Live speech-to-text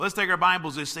Let's take our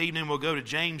Bibles this evening. We'll go to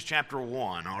James chapter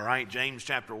 1, all right? James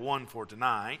chapter 1 for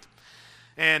tonight.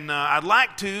 And I'd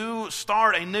like to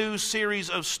start a new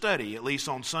series of study, at least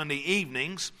on Sunday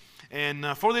evenings.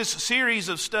 And for this series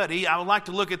of study, I would like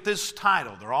to look at this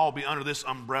title. They'll all be under this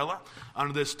umbrella,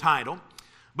 under this title.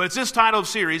 But it's this title of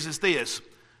series is this: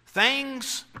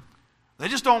 Things that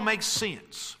just don't make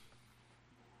sense.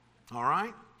 All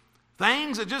right?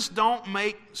 Things that just don't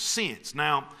make sense.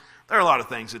 Now, there are a lot of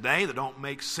things today that don't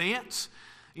make sense.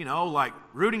 You know, like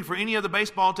rooting for any other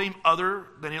baseball team other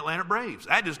than the Atlanta Braves.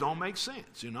 That just don't make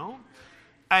sense, you know.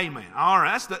 Amen. All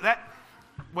right, that's that.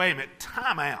 Wait a minute,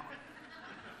 time out.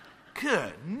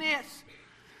 Goodness.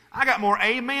 I got more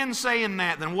amen saying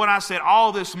that than what I said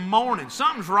all this morning.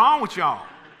 Something's wrong with y'all.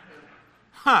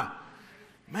 Huh.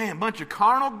 Man, bunch of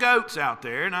carnal goats out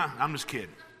there. No, I'm just kidding.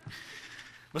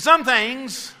 But some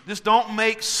things just don't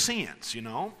make sense, you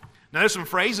know. Now, there's some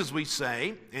phrases we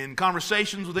say in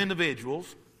conversations with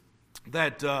individuals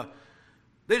that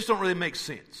they just don't really make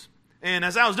sense. And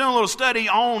as I was doing a little study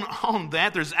on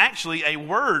that, there's actually a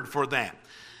word for that.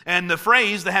 And the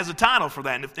phrase that has a title for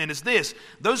that, and it's this: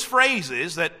 those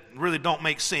phrases that really don't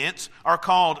make sense are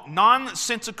called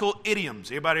nonsensical idioms.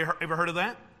 Anybody ever heard of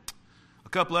that? A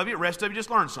couple of you, the rest of you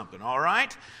just learned something, all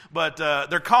right? But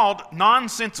they're called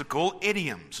nonsensical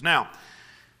idioms. Now,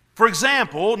 for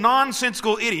example,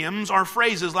 nonsensical idioms are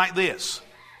phrases like this.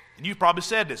 And you've probably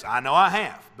said this. I know I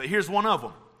have. But here's one of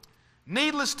them.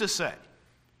 Needless to say.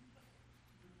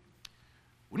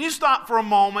 When you stop for a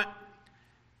moment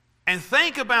and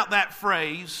think about that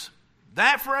phrase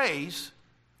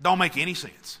don't make any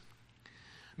sense.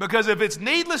 Because if it's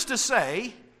needless to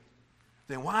say,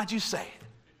 then why'd you say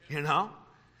it? You know?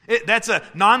 That's a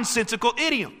nonsensical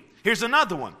idiom. Here's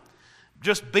another one.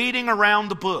 Just beating around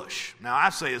the bush. Now, I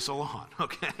say this a lot,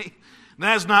 okay?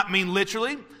 That does not mean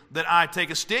literally that I take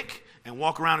a stick and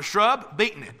walk around a shrub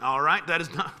beating it, all right? That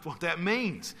is not what that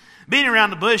means. Beating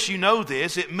around the bush, you know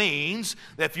this. It means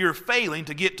that if you're failing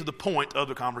to get to the point of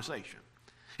the conversation.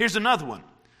 Here's another one.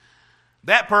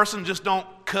 That person just don't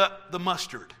cut the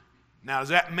mustard. Now, does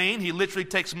that mean he literally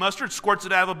takes mustard, squirts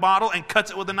it out of a bottle, and cuts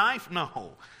it with a knife?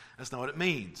 No, that's not what it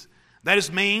means. That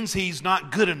just means he's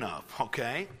not good enough,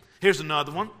 okay? Here's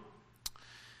another one.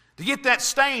 To get that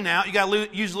stain out, you got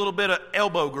to use a little bit of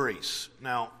elbow grease.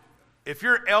 Now, if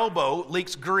your elbow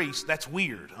leaks grease, that's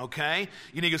weird, okay?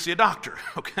 You need to go see a doctor,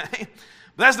 okay? But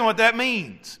that's not what that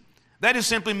means. That just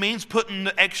simply means putting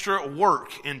the extra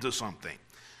work into something.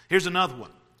 Here's another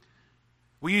one.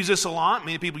 We use this a lot.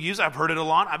 Many people use it. I've heard it a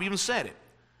lot. I've even said it.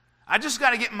 I just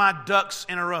got to get my ducks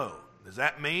in a row. Does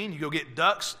that mean you go get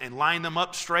ducks and line them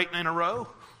up straight in a row?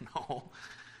 No.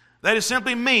 That just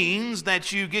simply means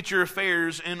that you get your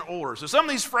affairs in order. So some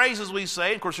of these phrases we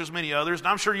say, of course there's many others, and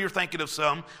I'm sure you're thinking of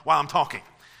some while I'm talking.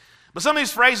 But some of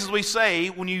these phrases we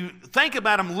say, when you think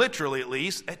about them literally at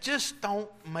least, it just don't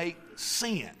make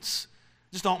sense.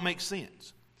 Just don't make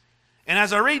sense. And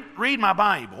as I read my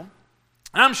Bible,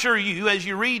 and I'm sure you, as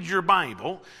you read your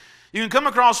Bible, you can come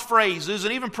across phrases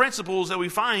and even principles that we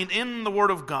find in the Word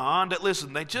of God that,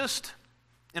 listen, they just,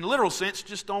 in a literal sense,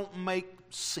 just don't make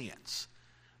sense.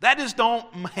 That just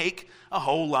don't make a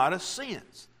whole lot of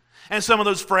sense. And some of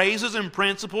those phrases and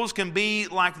principles can be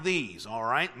like these, all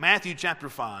right? Matthew chapter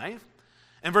 5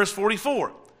 and verse 44.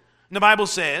 And the Bible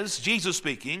says, Jesus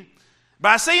speaking, "But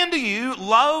I say unto you,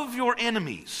 love your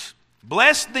enemies.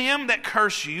 Bless them that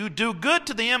curse you. Do good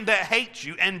to them that hate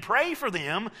you. And pray for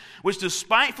them which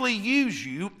despitefully use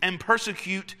you and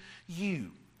persecute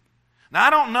you." Now,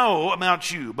 I don't know about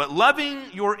you, but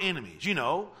loving your enemies, you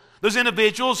know, those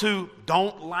individuals who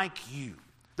don't like you.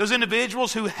 Those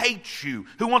individuals who hate you,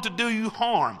 who want to do you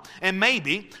harm, and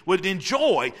maybe would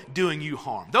enjoy doing you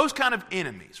harm. Those kind of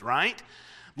enemies, right?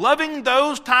 Loving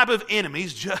those type of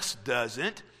enemies just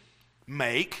doesn't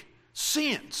make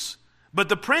sense. But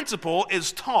the principle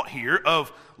is taught here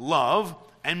of love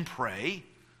and pray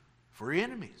for your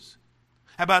enemies.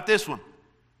 How about this one?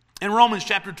 In Romans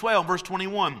chapter 12, verse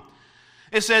 21,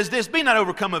 it says this: "Be not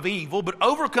overcome of evil, but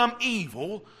overcome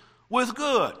evil with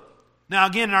good." Now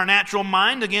again, in our natural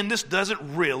mind, again, this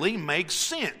doesn't really make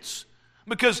sense.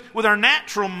 Because with our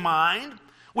natural mind,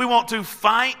 we want to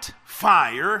fight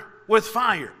fire with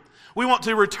fire. We want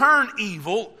to return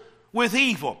evil with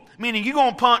evil. Meaning, you're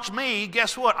going to punch me,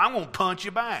 guess what? I'm going to punch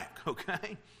you back,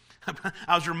 okay?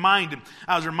 I was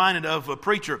reminded of a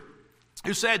preacher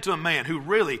who said to a man who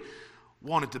really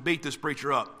wanted to beat this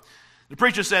preacher up. The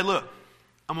preacher said, "Look,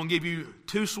 I'm going to give you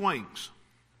 2 swings.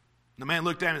 The man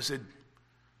looked at him and said,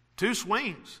 2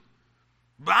 swings?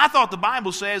 But I thought the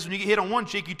Bible says when you get hit on one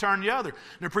cheek, you turn the other.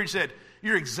 And the preacher said,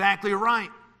 "You're exactly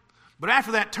right. But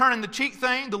after that turning the cheek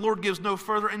thing, the Lord gives no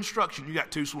further instruction. You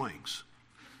got 2 swings.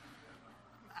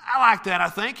 I like that, I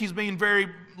think. He's being very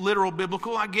literal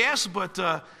biblical, I guess. But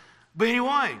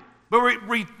anyway,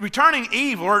 returning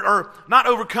evil, or not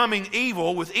overcoming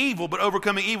evil with evil, but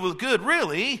overcoming evil with good,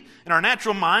 really, in our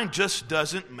natural mind, just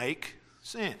doesn't make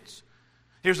sense.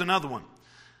 Here's another one.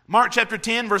 Mark chapter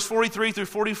 10, verse 43 through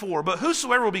 44. But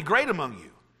whosoever will be great among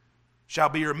you shall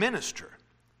be your minister.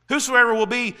 Whosoever will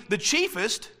be the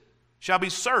chiefest shall be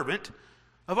servant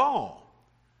of all.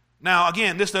 Now,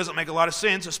 again, this doesn't make a lot of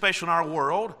sense, especially in our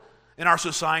world, in our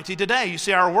society today. You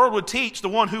see, our world would teach the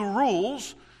one who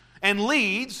rules and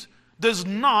leads does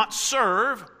not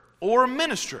serve or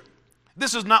minister.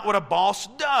 This is not what a boss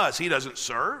does. He doesn't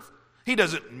serve. He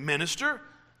doesn't minister.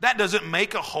 That doesn't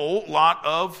make a whole lot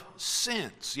of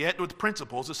sense. Yet the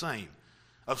principle is the same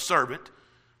of servant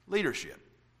leadership.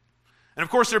 And of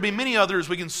course, there'll be many others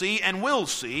we can see and will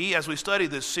see as we study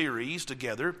this series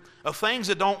together of things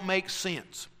that don't make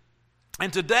sense.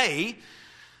 And today,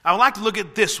 I would like to look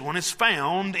at this one. It's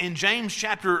found in James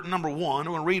chapter number 1.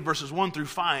 We're going to read verses 1 through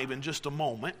 5 in just a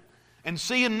moment and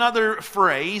see another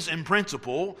phrase and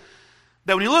principle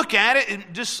that when you look at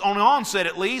it, just on the onset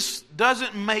at least,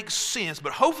 doesn't make sense.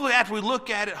 But hopefully after we look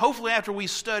at it, hopefully after we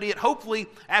study it, hopefully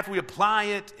after we apply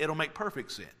it, it'll make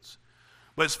perfect sense.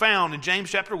 But it's found in James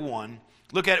chapter 1.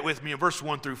 Look at it with me in verse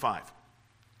 1 through 5.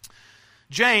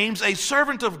 James, a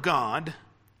servant of God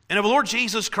and of the Lord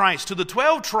Jesus Christ, to the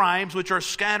 12 tribes which are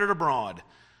scattered abroad,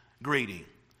 greeting.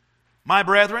 My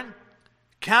brethren,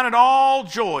 count it all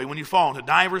joy when you fall into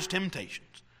divers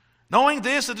temptations, knowing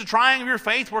this, that the trying of your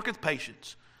faith worketh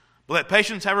patience. But let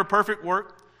patience have her perfect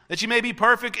work, that ye may be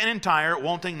perfect and entire,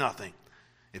 wanting nothing.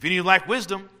 If any of you lack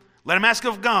wisdom, let him ask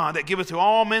of God, that giveth to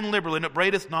all men liberally, and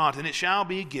upbraideth not, and it shall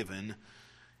be given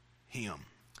him.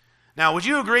 Now, would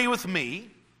you agree with me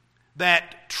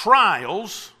that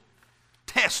trials,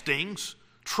 testings,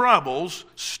 troubles,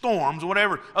 storms,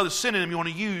 whatever other synonym you want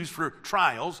to use for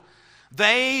trials,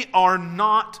 they are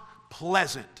not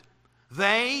pleasant.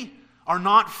 They are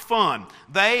not fun.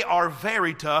 They are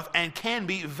very tough and can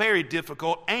be very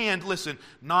difficult and, listen,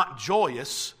 not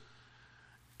joyous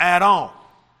at all.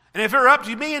 And if it were up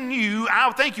to me and you, I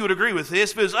would think you would agree with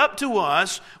this. If it was up to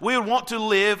us, we would want to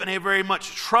live in a very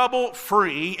much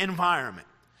trouble-free environment.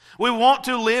 We want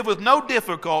to live with no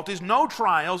difficulties, no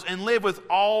trials, and live with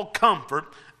all comfort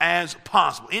as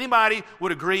possible. Anybody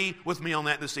would agree with me on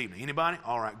that this evening? Anybody?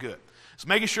 All right, good. So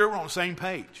making sure we're on the same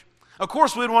page. Of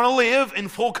course, we'd want to live in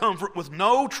full comfort with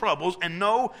no troubles and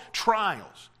no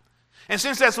trials. And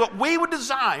since that's what we would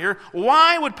desire,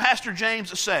 why would Pastor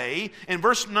James say in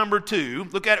verse number 2,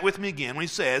 look at it with me again, when he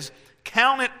says,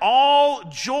 count it all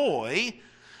joy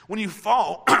when you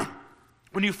fall,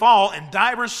 in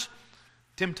diverse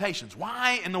temptations.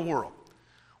 Why in the world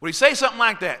would he say something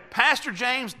like that? Pastor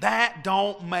James, that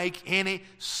don't make any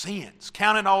sense.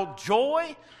 Count it all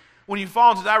joy when you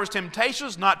fall into diverse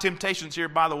temptations. Not temptations here,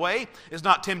 by the way. It's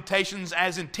not temptations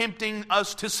as in tempting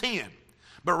us to sin,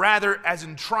 but rather as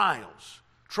in trials,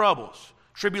 troubles,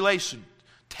 tribulation,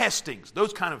 testings,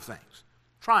 those kind of things.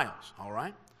 Trials, all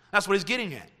right? That's what he's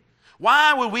getting at.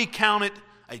 Why would we count it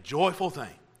a joyful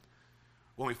thing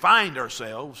when we find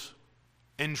ourselves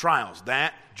in trials?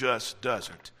 That just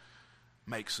doesn't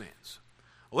make sense.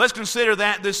 Well, let's consider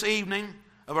that this evening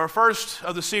of our first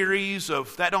of the series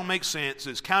of That Don't Make Sense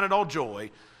is count it all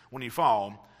joy when you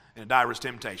fall in diverse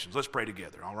temptations. Let's pray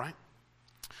together, all right?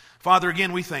 Father,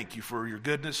 again, we thank you for your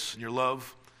goodness and your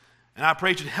love. And I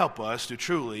pray that you'd help us to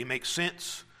truly make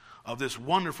sense of this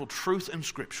wonderful truth in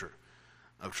Scripture.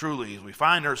 Of truly, as we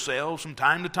find ourselves from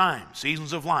time to time,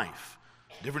 seasons of life,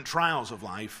 different trials of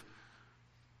life,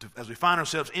 as we find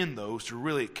ourselves in those, to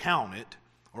really count it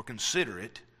or consider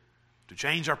it, to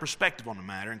change our perspective on the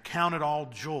matter and count it all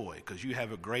joy, because you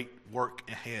have a great work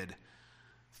ahead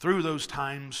through those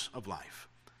times of life.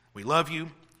 We love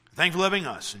you. Thank you for loving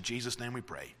us. In Jesus' name we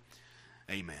pray.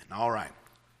 Amen. All right.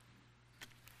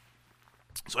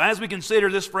 So as we consider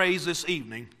this phrase this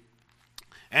evening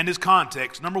and its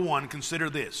context, number one, consider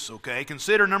this, okay?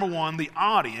 Consider, number one, the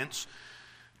audience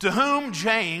to whom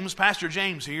James, Pastor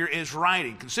James here, is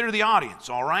writing. Consider the audience,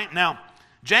 all right? Now,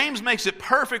 James makes it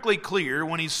perfectly clear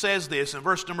when he says this in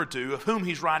verse number 2 of whom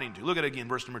he's writing to. Look at it again,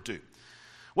 verse number 2.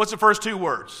 What's the first 2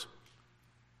 words?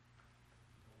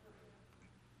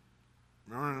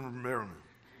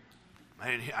 I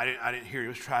didn't hear you.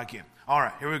 Let's try again. All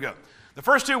right, here we go. The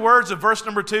first 2 words of verse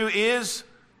number 2 is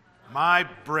my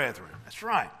brethren. That's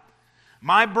right.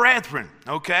 My brethren,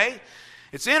 okay?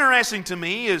 It's interesting to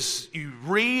me as you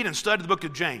read and study the book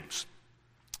of James.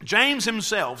 James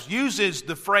himself uses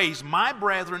the phrase my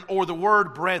brethren or the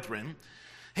word brethren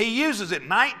He uses it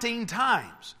 19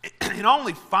 times in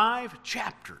only 5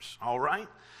 chapters, all right?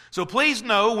 So please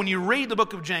know, when you read the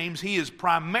book of James, he is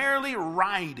primarily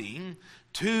writing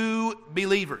to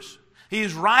believers. He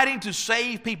is writing to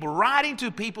save people, writing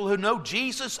to people who know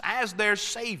Jesus as their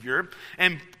Savior,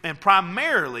 and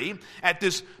primarily at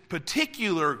this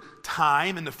particular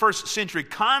time in the first century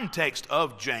context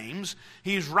of James,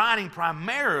 he is writing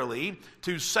primarily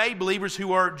to saved believers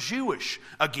who are Jewish.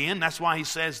 Again, that's why he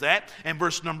says that. And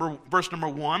verse number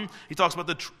 1, he talks about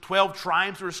the 12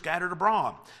 tribes that are scattered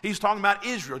abroad. He's talking about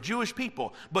Israel, Jewish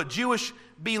people, but Jewish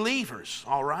believers,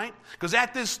 all right? Because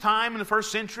at this time in the first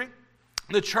century,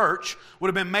 the church would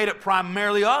have been made up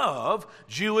primarily of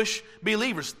Jewish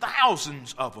believers,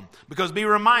 thousands of them. Because be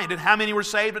reminded, how many were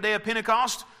saved at the day of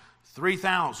Pentecost?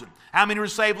 3,000. How many were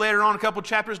saved later on, a couple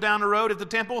chapters down the road at the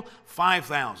temple?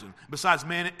 5,000, besides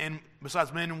men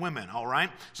and women, all right?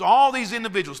 So all these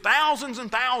individuals, thousands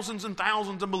and thousands and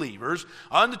thousands of believers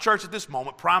in the church at this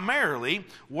moment primarily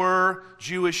were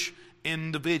Jewish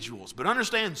individuals. But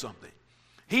understand something.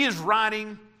 He is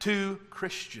writing to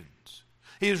Christians.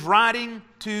 He is writing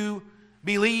to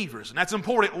believers. And that's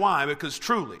important. Why? Because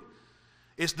truly,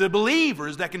 it's the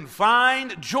believers that can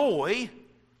find joy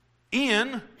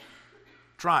in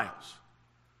trials.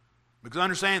 Because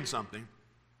understand something.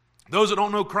 Those that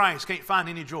don't know Christ can't find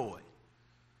any joy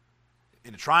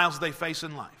in the trials they face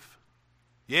in life.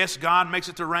 Yes, God makes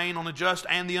it to rain on the just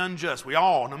and the unjust. We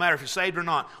all, no matter if you're saved or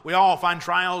not, we all find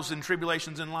trials and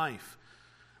tribulations in life.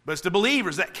 But it's the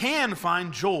believers that can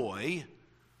find joy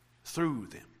through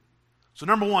them. So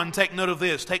number one, take note of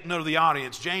this. Take note of the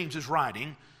audience. James is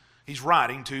writing. He's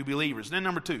writing to believers. And then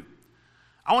number two,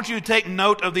 I want you to take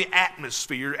note of the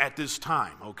atmosphere at this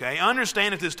time, okay?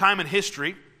 Understand at this time in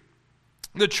history,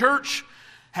 the church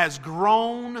has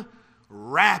grown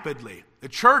rapidly. The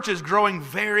church is growing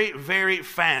very, very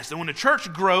fast. And when the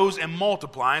church grows and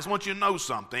multiplies, I want you to know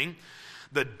something.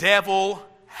 The devil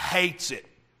hates it.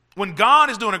 When God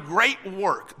is doing a great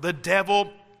work, the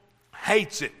devil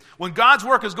hates it. When God's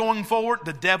work is going forward,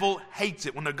 the devil hates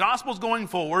it. When the gospel is going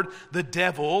forward, the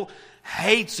devil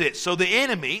hates it. So the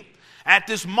enemy at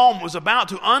this moment was about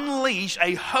to unleash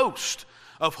a host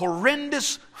of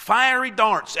horrendous fiery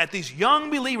darts at these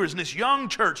young believers in this young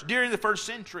church during the first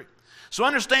century. So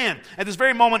understand, at this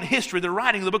very moment in history, the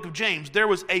writing of the book of James, there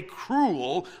was a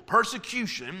cruel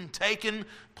persecution taking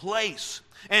place.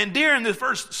 And during the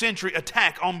first century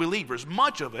attack on believers,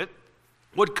 much of it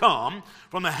would come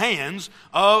from the hands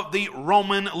of the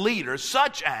Roman leaders,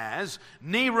 such as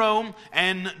Nero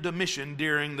and Domitian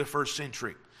during the first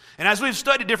century. And as we've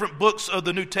studied different books of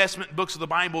the New Testament, books of the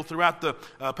Bible throughout the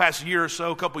past year or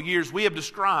so, couple of years, we have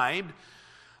described,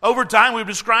 over time, we've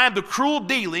described the cruel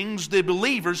dealings the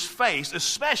believers faced,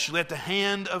 especially at the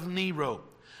hand of Nero.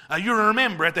 You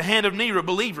remember, at the hand of Nero,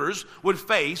 believers would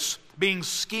face being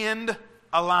skinned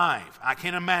alive. I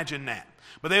can't imagine that.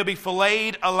 But they would be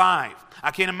filleted alive.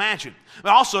 I can't imagine.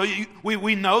 But also,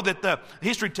 we know that the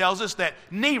history tells us that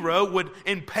Nero would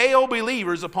impale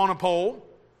believers upon a pole,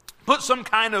 put some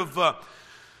kind of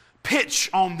pitch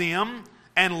on them,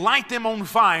 and light them on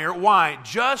fire. Why?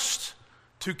 Just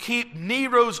to keep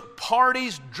Nero's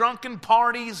parties, drunken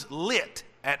parties, lit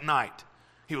at night.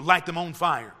 He would light them on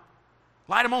fire.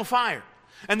 Light them on fire.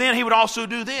 And then he would also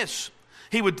do this.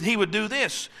 He would do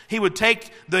this. He would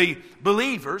take the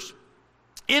believers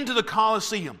into the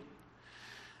Colosseum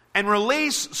and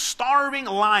release starving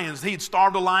lions. He'd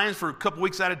starve the lions for a couple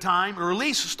weeks at a time.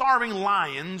 Release starving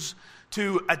lions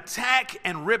to attack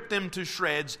and rip them to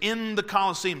shreds in the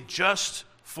Colosseum just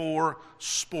for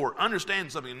sport.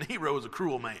 Understand something, Nero was a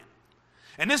cruel man.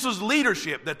 And this was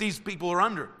leadership that these people are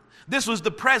under. This was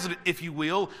the president, if you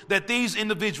will, that these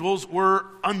individuals were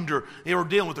under. They were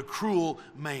dealing with a cruel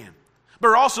man. But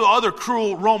there are also other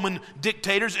cruel Roman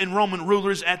dictators and Roman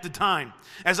rulers at the time.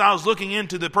 As I was looking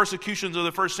into the persecutions of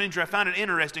the first century, I found it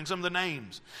interesting, some of the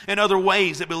names and other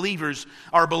ways that believers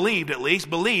are believed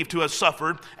to have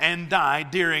suffered and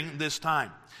died during this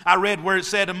time. I read where it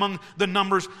said among the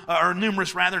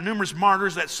numerous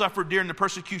martyrs that suffered during the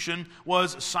persecution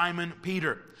was Simon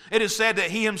Peter. It is said that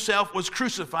he himself was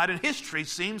crucified, and history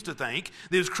seems to think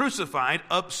that he was crucified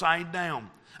upside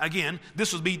down. Again,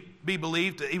 this would be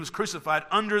believed that he was crucified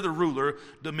under the ruler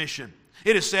Domitian.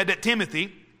 It is said that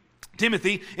Timothy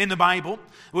in the Bible,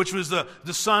 which was the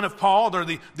son of Paul, or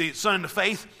the son in the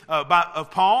faith of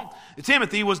Paul,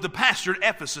 Timothy was the pastor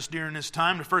at Ephesus during this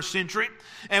time, the first century,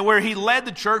 and where he led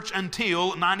the church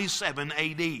until 97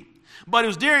 A.D. But it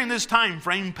was during this time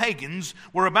frame pagans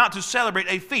were about to celebrate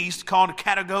a feast called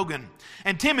Catagogan.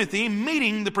 And Timothy,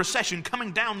 meeting the procession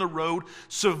coming down the road,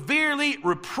 severely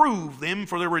reproved them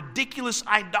for their ridiculous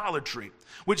idolatry.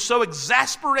 which so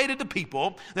exasperated the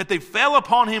people that they fell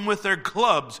upon him with their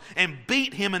clubs and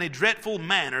beat him in a dreadful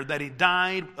manner that he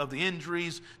died of the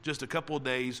injuries just a couple of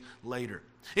days later.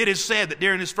 It is said that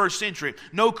during this first century,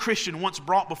 no Christian once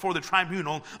brought before the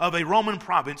tribunal of a Roman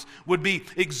province would be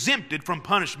exempted from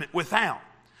punishment without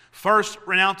first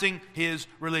renouncing his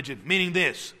religion. Meaning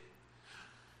this: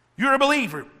 you're a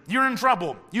believer, you're in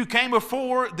trouble, you came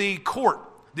before the court.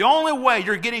 The only way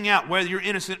you're getting out, whether you're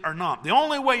innocent or not, the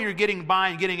only way you're getting by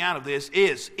and getting out of this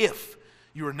is if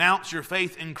you renounce your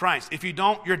faith in Christ. If you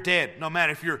don't, you're dead, no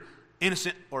matter if you're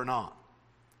innocent or not.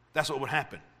 That's what would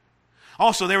happen.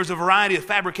 Also, there was a variety of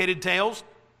fabricated tales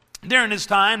during this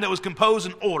time that was composed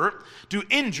in order to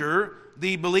injure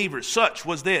the believers. Such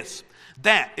was this: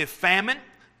 that if famine,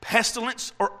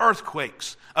 pestilence, or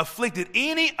earthquakes afflicted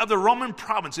any of the Roman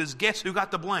provinces, guess who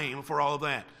got the blame for all of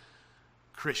that?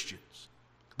 Christians.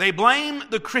 They blamed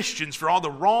the Christians for all the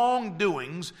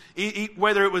wrongdoings,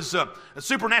 whether it was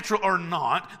supernatural or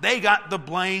not. They got the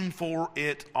blame for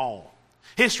it all.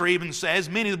 History even says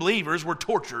many of the believers were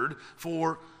tortured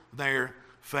for their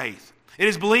faith. It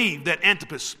is believed that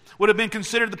Antipas would have been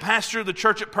considered the pastor of the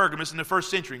church at Pergamos in the first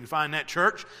century. You can find that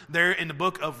church there in the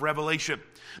book of Revelation.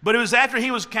 But it was after he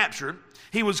was captured,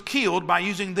 he was killed by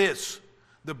using this,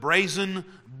 the brazen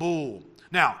bull.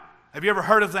 Now, have you ever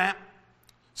heard of that?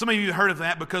 Some of you have heard of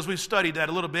that because we've studied that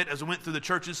a little bit as we went through the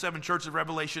churches, 7 churches of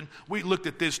Revelation. We looked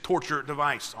at this torture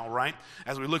device, all right,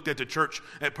 as we looked at the church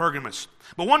at Pergamos.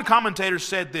 But one commentator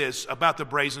said this about the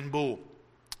brazen bull.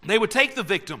 They would take the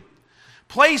victim,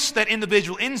 place that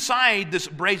individual inside this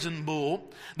brazen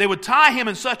bull. They would tie him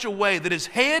in such a way that his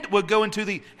head would go into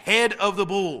the head of the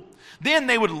bull. Then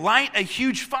they would light a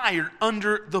huge fire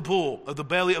under the bull, of the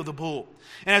belly of the bull.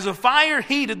 And as the fire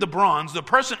heated the bronze, the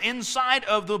person inside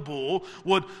of the bull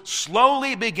would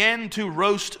slowly begin to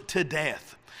roast to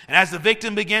death. And as the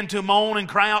victim began to moan and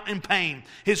cry out in pain,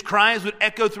 his cries would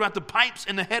echo throughout the pipes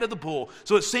in the head of the bull.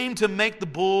 So it seemed to make the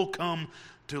bull come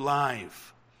to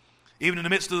life. Even in the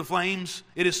midst of the flames,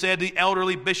 it is said the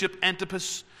elderly Bishop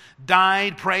Antipas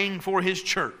died praying for his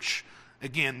church.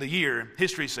 Again, the year,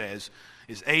 history says,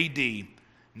 is AD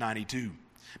 92.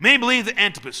 Many believe that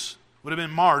Antipas would have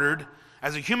been martyred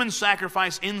as a human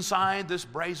sacrifice inside this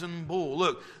brazen bull.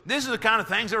 Look, this is the kind of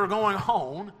things that were going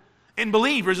on in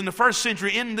believers in the first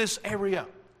century in this area,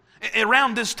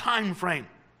 around this time frame.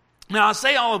 Now, I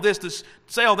say all of this to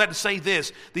say all that to say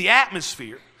this: the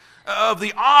atmosphere of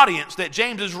the audience that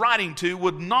James is writing to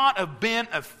would not have been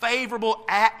a favorable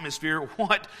atmosphere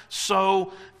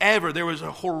whatsoever. There was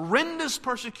a horrendous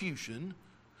persecution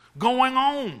going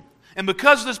on. And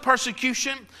because of this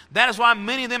persecution, that is why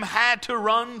many of them had to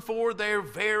run for their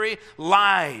very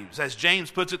lives. As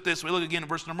James puts it this way, look again at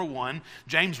verse number 1,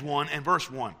 James 1 and verse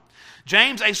 1.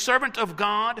 James, a servant of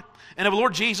God and of the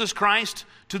Lord Jesus Christ,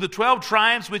 to the 12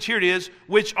 tribes, which here it is,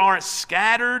 which are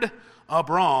scattered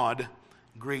abroad,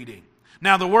 greeting.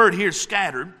 Now the word here,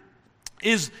 scattered,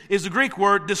 is the Greek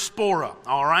word diaspora,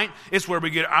 all right? It's where we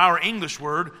get our English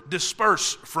word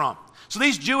disperse from. So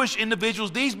these Jewish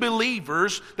individuals, these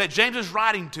believers that James is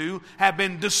writing to, have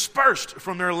been dispersed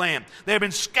from their land. They have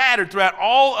been scattered throughout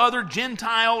all other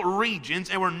Gentile regions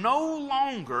and were no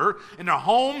longer in their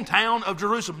hometown of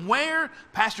Jerusalem, where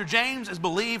Pastor James is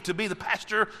believed to be the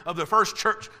pastor of the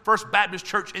First Baptist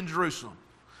Church in Jerusalem.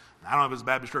 I don't know if it's a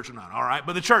Baptist church or not, all right?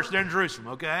 But the church there in Jerusalem,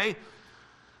 okay?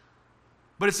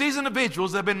 But it's these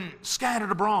individuals that have been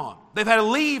scattered abroad. They've had to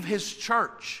leave his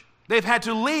church. They've had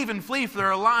to leave and flee for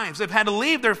their lives. They've had to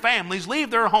leave their families, leave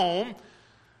their home,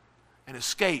 and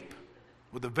escape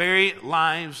with the very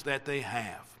lives that they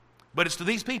have. But it's to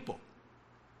these people.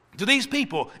 To these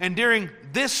people. And during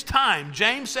this time,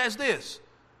 James says this: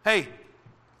 hey,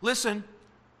 listen,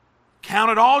 count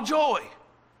it all joy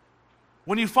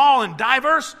when you fall in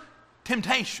diverse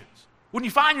temptations, when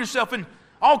you find yourself in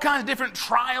all kinds of different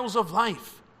trials of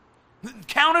life.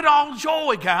 Count it all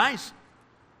joy, guys.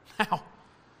 Now,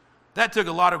 that took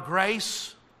a lot of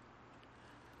grace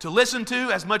to listen to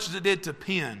as much as it did to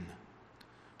pen.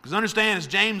 Because understand, as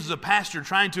James is a pastor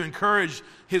trying to encourage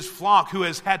his flock who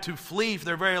has had to flee for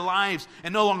their very lives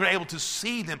and no longer able to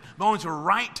see them, but only to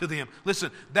write to them.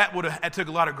 Listen, that took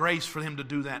a lot of grace for him to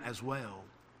do that as well.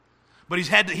 But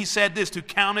he said this, to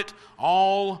count it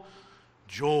all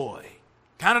joy.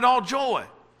 Count it all joy.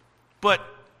 But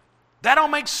that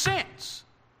don't make sense.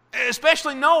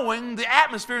 Especially knowing the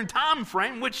atmosphere and time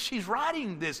frame which he's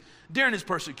writing this during his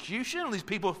persecution, these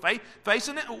people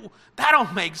facing it. That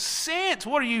don't make sense.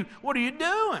 What are you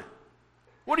doing?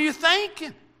 What are you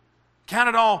thinking? Count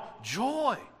it all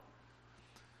joy.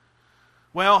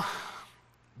 Well,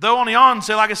 though on the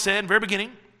onset, like I said in the very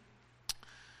beginning,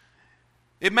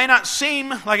 It may not seem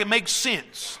like it makes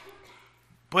sense,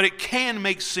 but it can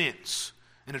make sense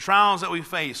in the trials that we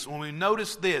face when we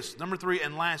notice this. Number 3,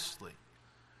 and lastly,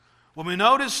 when we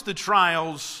notice the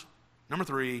trials, number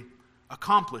 3,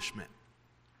 accomplishment.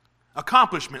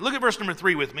 Accomplishment. Look at verse number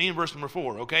 3 with me and verse number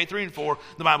 4, okay? 3 and 4,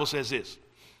 the Bible says this.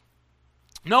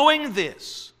 Knowing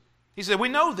this, he said, we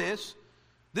know this.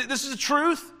 This is the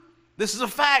truth. This is a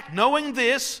fact. Knowing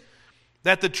this,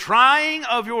 that the trying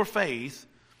of your faith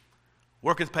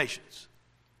worketh patience.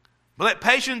 But let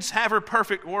patience have her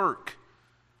perfect work,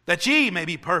 that ye may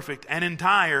be perfect and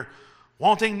entire,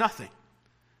 wanting nothing.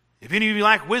 If any of you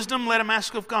lack wisdom, let him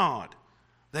ask of God,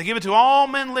 that giveth to all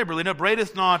men liberally, and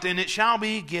upbraideth not, and it shall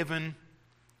be given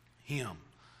him.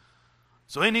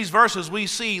 So in these verses we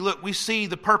see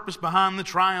the purpose behind the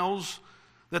trials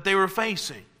that they were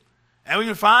facing. And we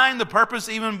can find the purpose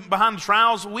even behind the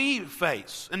trials we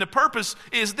face. And the purpose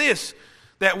is this,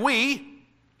 that we,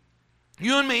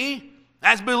 you and me,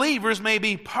 as believers, may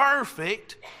be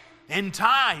perfect,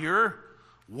 entire,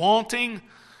 wanting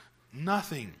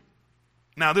nothing.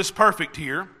 Now, this perfect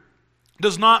here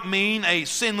does not mean a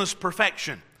sinless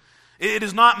perfection. It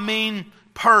does not mean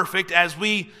perfect as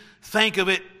we think of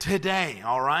it today,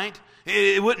 all right?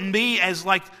 It wouldn't be as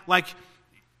like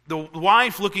the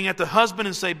wife looking at the husband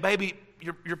and say, baby,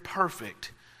 you're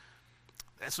perfect.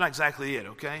 That's not exactly it,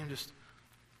 okay?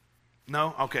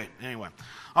 No? Okay, anyway.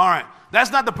 All right,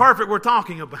 that's not the perfect we're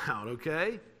talking about,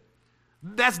 okay?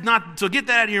 That's not, so get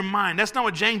that out of your mind. That's not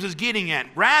what James is getting at.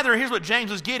 Rather, here's what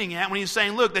James is getting at when he's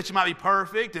saying, look, that you might be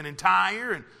perfect and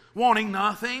entire and wanting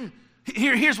nothing.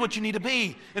 Here's what you need to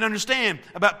be and understand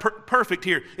about perfect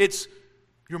here. It's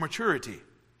your maturity.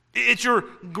 It's your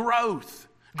growth.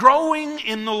 Growing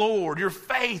in the Lord. Your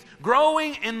faith.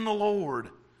 Growing in the Lord.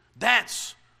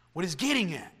 That's what he's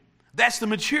getting at. That's the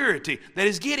maturity that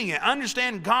he's getting at.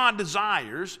 Understand, God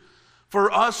desires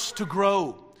for us to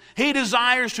grow. He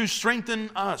desires to strengthen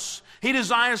us. He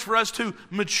desires for us to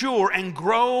mature and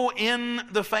grow in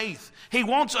the faith. He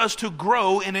wants us to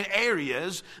grow in the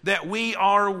areas that we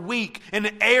are weak, in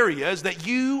the areas that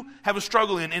you have a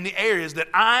struggle in the areas that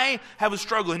I have a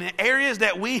struggle in the areas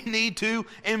that we need to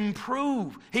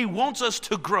improve. He wants us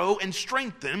to grow and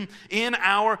strengthen in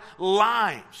our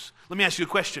lives. Let me ask you a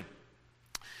question.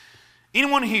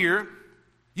 Anyone here,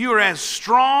 you are as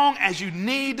strong as you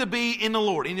need to be in the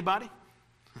Lord? Anybody?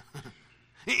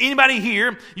 Anybody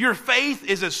here, your faith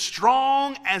is as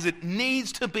strong as it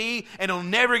needs to be, and it'll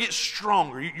never get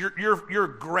stronger. You're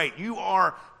great. You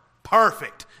are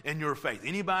perfect in your faith.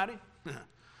 Anybody?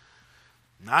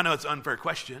 I know it's an unfair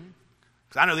question,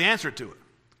 because I know the answer to it,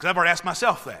 because I've already asked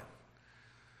myself that.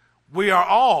 We are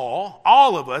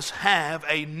all of us have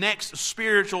a next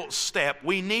spiritual step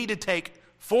we need to take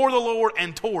for the Lord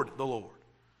and toward the Lord.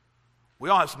 We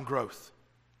all have some growth.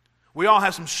 We all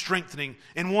have some strengthening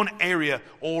in one area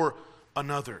or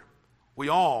another. We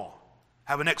all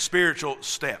have a next spiritual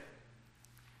step.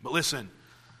 But listen,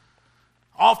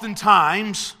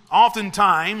 oftentimes,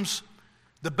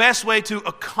 the best way to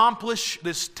accomplish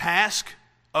this task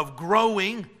of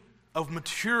growing, of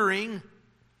maturing,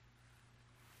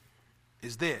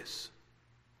 is this.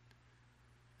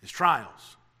 It's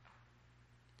trials.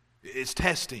 It's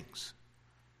testings.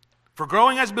 For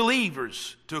growing as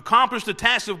believers, to accomplish the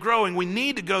task of growing, we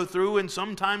need to go through, and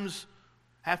sometimes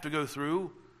have to go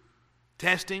through,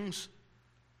 testings,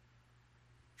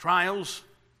 trials,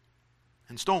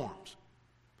 and storms.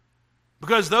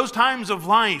 Because those times of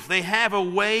life, they have a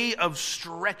way of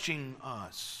stretching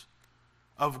us,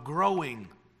 of growing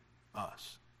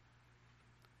us,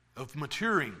 of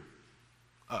maturing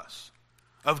us,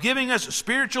 of giving us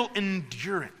spiritual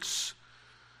endurance.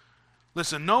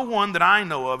 Listen, no one that I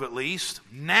know of, at least,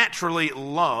 naturally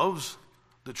loves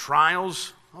the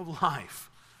trials of life.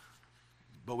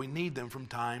 But we need them from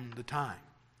time to time.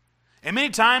 And many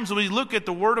times when we look at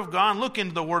the Word of God, look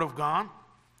into the Word of God,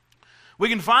 we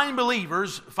can find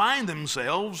believers find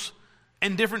themselves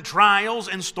in different trials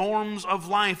and storms of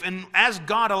life. And as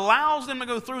God allows them to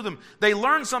go through them, they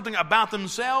learn something about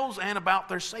themselves and about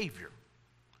their Savior.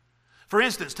 For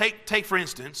instance, take for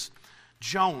instance,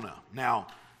 Jonah. Now,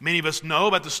 many of us know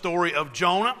about the story of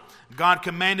Jonah. God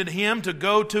commanded him to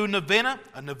go to Nineveh.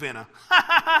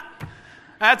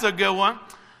 That's a good one.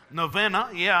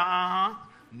 Nineveh, yeah,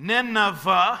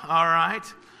 Nineveh, all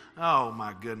right. Oh,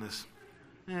 my goodness.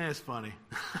 It's funny.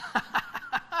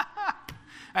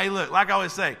 Hey, look, like I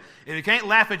always say, if you can't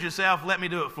laugh at yourself, let me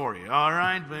do it for you, all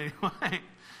right? But anyway,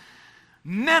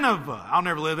 Nineveh. I'll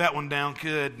never live that one down.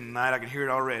 Good night, I can hear it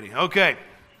already. Okay.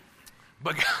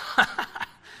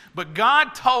 But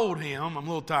God told him, I'm a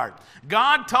little tired,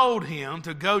 God told him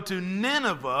to go to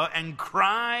Nineveh and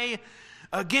cry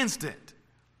against it.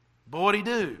 But what did he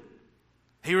do?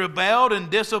 He rebelled and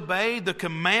disobeyed the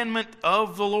commandment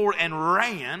of the Lord and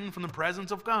ran from the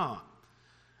presence of God.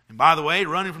 And by the way,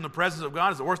 running from the presence of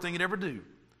God is the worst thing you could ever do.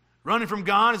 Running from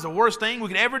God is the worst thing we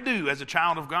could ever do as a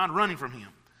child of God, running from Him.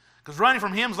 Because running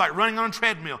from Him is like running on a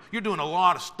treadmill. You're doing a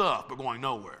lot of stuff but going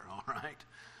nowhere, all right?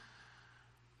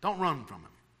 Don't run from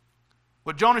Him.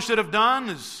 What Jonah should have done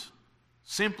is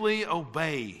simply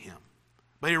obey Him.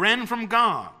 But he ran from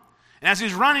God. And as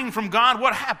he's running from God,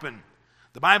 what happened?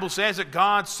 The Bible says that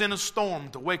God sent a storm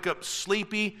to wake up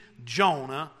sleepy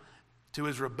Jonah to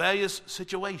his rebellious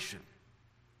situation.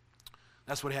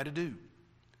 That's what he had to do.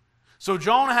 So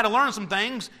Jonah had to learn some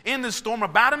things in this storm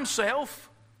about himself.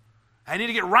 He needed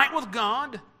to get right with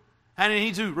God. He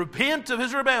needed to repent of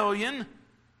his rebellion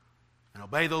and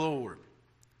obey the Lord.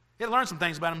 He had to learn some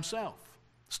things about himself.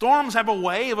 Storms have a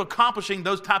way of accomplishing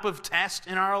those type of tasks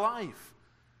in our life.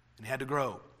 And he had to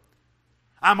grow.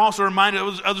 I'm also reminded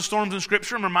of other storms in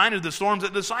Scripture. I'm reminded of the storms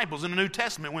that the disciples in the New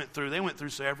Testament went through. They went through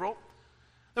several.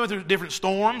 They went through different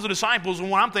storms. The disciples,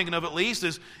 and what I'm thinking of at least,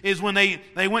 is when they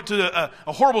went to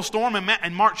a horrible storm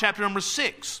in Mark chapter number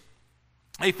 6.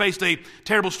 They faced a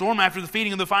terrible storm after the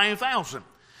feeding of the 5,000.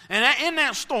 And in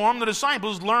that storm, the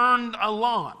disciples learned a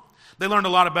lot. They learned a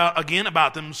lot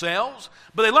about themselves,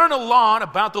 but they learned a lot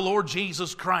about the Lord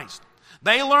Jesus Christ.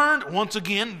 They learned, once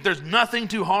again, there's nothing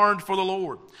too hard for the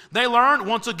Lord. They learned,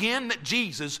 once again, that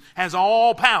Jesus has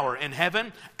all power in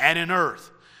heaven and in earth.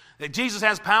 That Jesus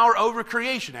has power over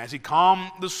creation as He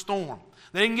calmed the storm.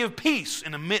 That He can give peace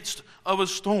in the midst of a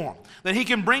storm. That He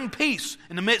can bring peace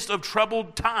in the midst of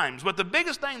troubled times. But the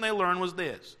biggest thing they learned was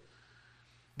this.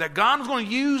 That God was going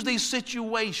to use these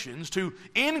situations to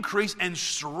increase and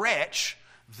stretch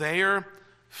their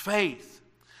faith.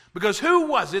 Because who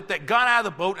was it that got out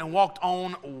of the boat and walked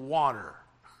on water?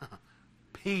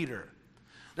 Peter.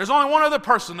 There's only one other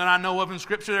person that I know of in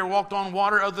Scripture that walked on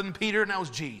water other than Peter, and that was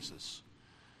Jesus.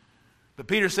 But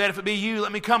Peter said, if it be you,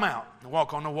 let me come out and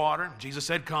walk on the water. And Jesus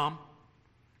said, come.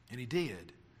 And he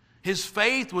did. His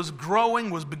faith was growing,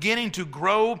 was beginning to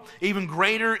grow even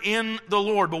greater in the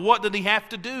Lord. But what did he have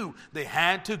to do? They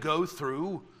had to go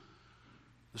through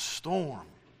the storm.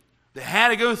 They had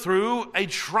to go through a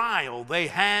trial. They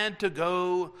had to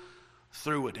go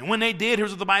through it. And when they did,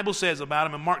 here's what the Bible says about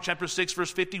him in Mark chapter 6,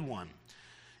 verse 51.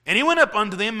 And he went up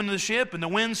unto them into the ship, and the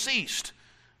wind ceased.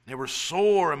 They were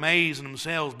sore amazed in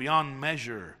themselves beyond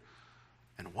measure,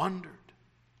 and wondered.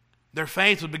 Their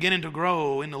faith was beginning to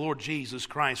grow in the Lord Jesus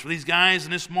Christ. For these guys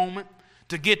in this moment,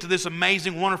 to get to this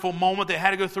amazing, wonderful moment, they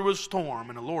had to go through a storm,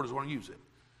 and the Lord is going to use it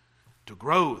to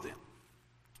grow them.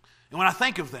 And when I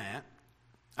think of that,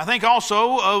 I think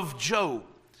also of Job.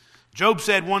 Job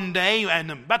said one day, and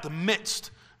about the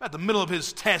middle of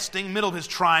his testing, middle of his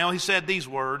trial, he said these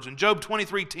words in Job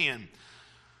 23:10.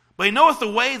 But he knoweth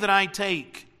the way that I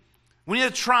take. When he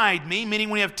hath tried me, meaning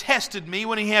when he hath tested me,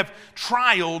 when he hath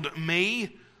trialed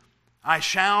me, I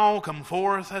shall come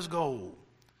forth as gold.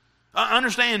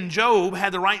 Understand, Job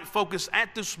had the right focus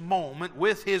at this moment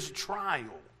with his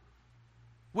trial.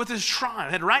 With his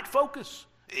trial, had the right focus,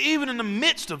 even in the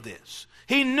midst of this.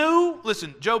 He knew,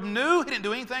 listen, Job knew he didn't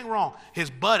do anything wrong. His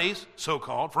buddies,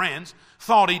 so-called friends,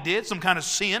 thought he did some kind of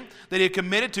sin that he had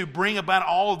committed to bring about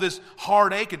all of this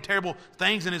heartache and terrible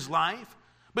things in his life.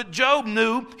 But Job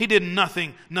knew he did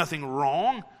nothing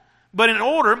wrong. But in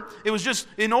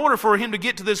order for him to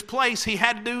get to this place, he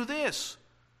had to do this.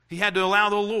 He had to allow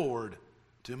the Lord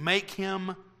to make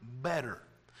him better.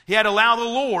 He had to allow the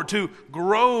Lord to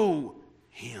grow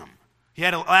him. He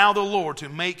had to allow the Lord to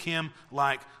make him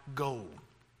like gold.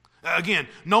 Again,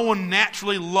 no one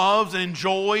naturally loves and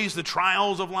enjoys the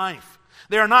trials of life.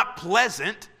 They are not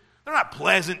pleasant. They're not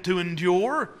pleasant to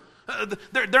endure.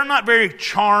 They're not very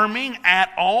charming at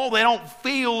all. They don't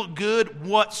feel good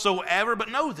whatsoever. But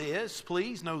know this,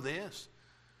 please know this.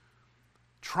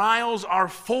 Trials are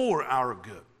for our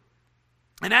good.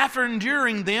 And after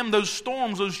enduring them, those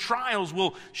storms, those trials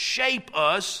will shape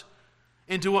us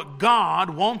into what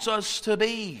God wants us to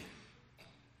be.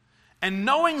 And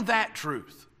knowing that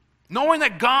truth, knowing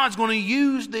that God's going to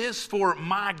use this for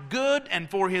my good and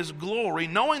for His glory,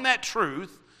 knowing that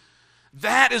truth,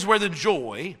 that is where the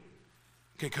joy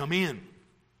can come in.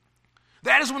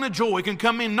 That is when the joy can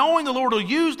come in, knowing the Lord will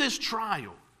use this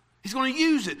trial. He's going to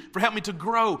use it for help me to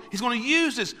grow. He's going to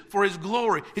use this for His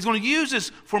glory. He's going to use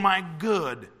this for my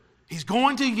good. He's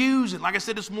going to use it. Like I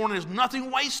said this morning, there's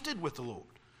nothing wasted with the Lord.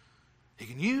 He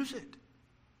can use it.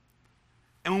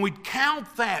 And when we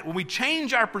count that, when we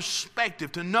change our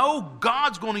perspective to know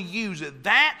God's going to use it,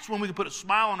 that's when we can put a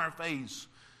smile on our face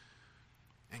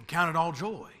and count it all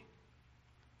joy.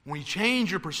 When you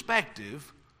change your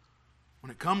perspective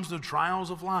when it comes to the trials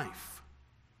of life,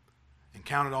 and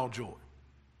count it all joy.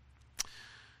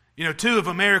 You know, two of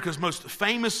America's most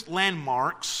famous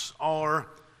landmarks are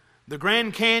the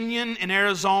Grand Canyon in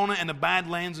Arizona and the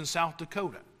Badlands in South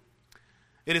Dakota.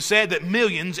 It is said that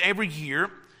every year,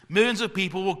 millions of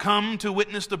people will come to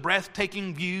witness the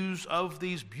breathtaking views of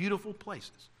these beautiful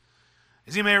places.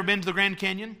 Has anybody ever been to the Grand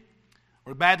Canyon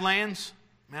or the Badlands?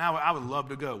 Man, I would love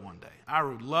to go one day. I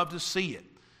would love to see it.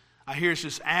 I hear it's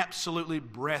just absolutely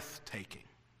breathtaking.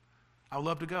 I would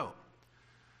love to go.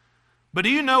 But do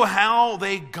you know how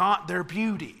they got their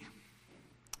beauty?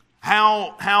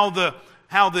 How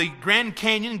the Grand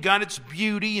Canyon got its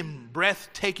beauty and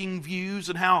breathtaking views,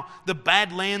 and how the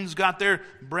Badlands got their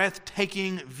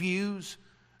breathtaking views?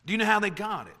 Do you know how they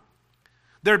got it?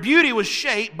 Their beauty was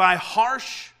shaped by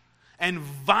harsh and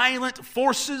violent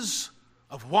forces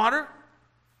of water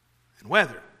and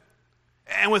weather.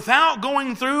 And without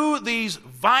going through these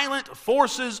violent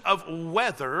forces of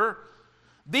weather,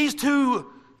 these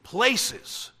two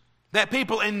places that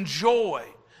people enjoy,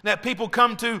 that people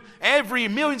come to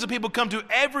millions of people come to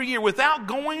every year, without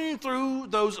going through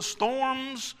those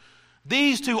storms,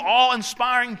 these two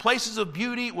awe-inspiring places of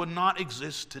beauty would not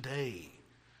exist today.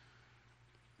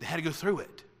 They had to go through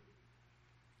it.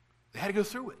 They had to go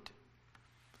through it.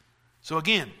 So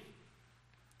again,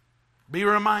 be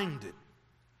reminded,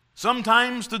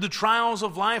 sometimes through the trials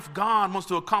of life, God wants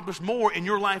to accomplish more in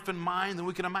your life and mine than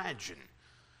we can imagine.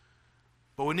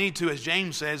 But we need to, as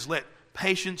James says, let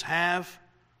patience have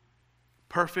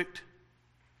perfect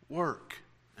work,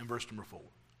 in verse number 4.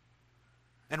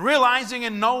 And realizing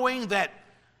and knowing that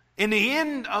in the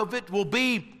end of it will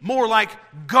be more like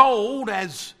gold,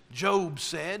 as Job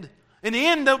said. In the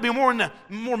end, they'll be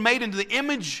more made into the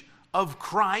image of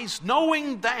Christ.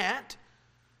 Knowing that,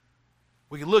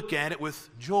 we can look at it with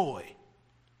joy.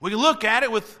 We can look at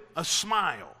it with a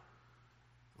smile.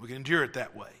 We can endure it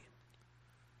that way.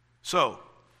 So,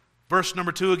 verse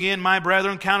number 2 again, my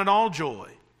brethren, count it all joy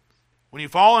when you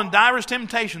fall in divers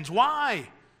temptations. Why?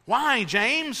 Why,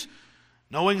 James?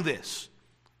 Knowing this,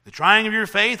 the trying of your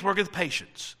faith worketh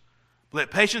patience. Let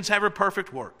patience have her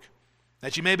perfect work,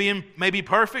 that you may be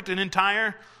perfect and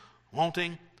entire,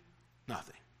 wanting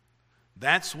nothing.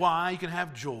 That's why you can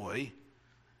have joy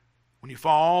when you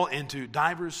fall into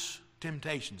divers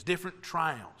temptations, different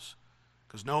trials,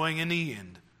 because knowing in the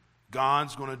end,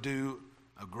 God's going to do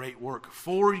a great work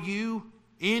for you,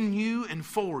 in you, and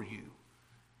for you.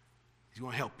 He's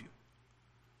going to help you.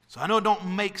 So I know it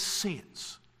don't make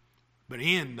sense, but at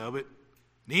the end of it,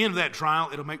 the end of that trial,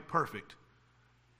 it'll make perfect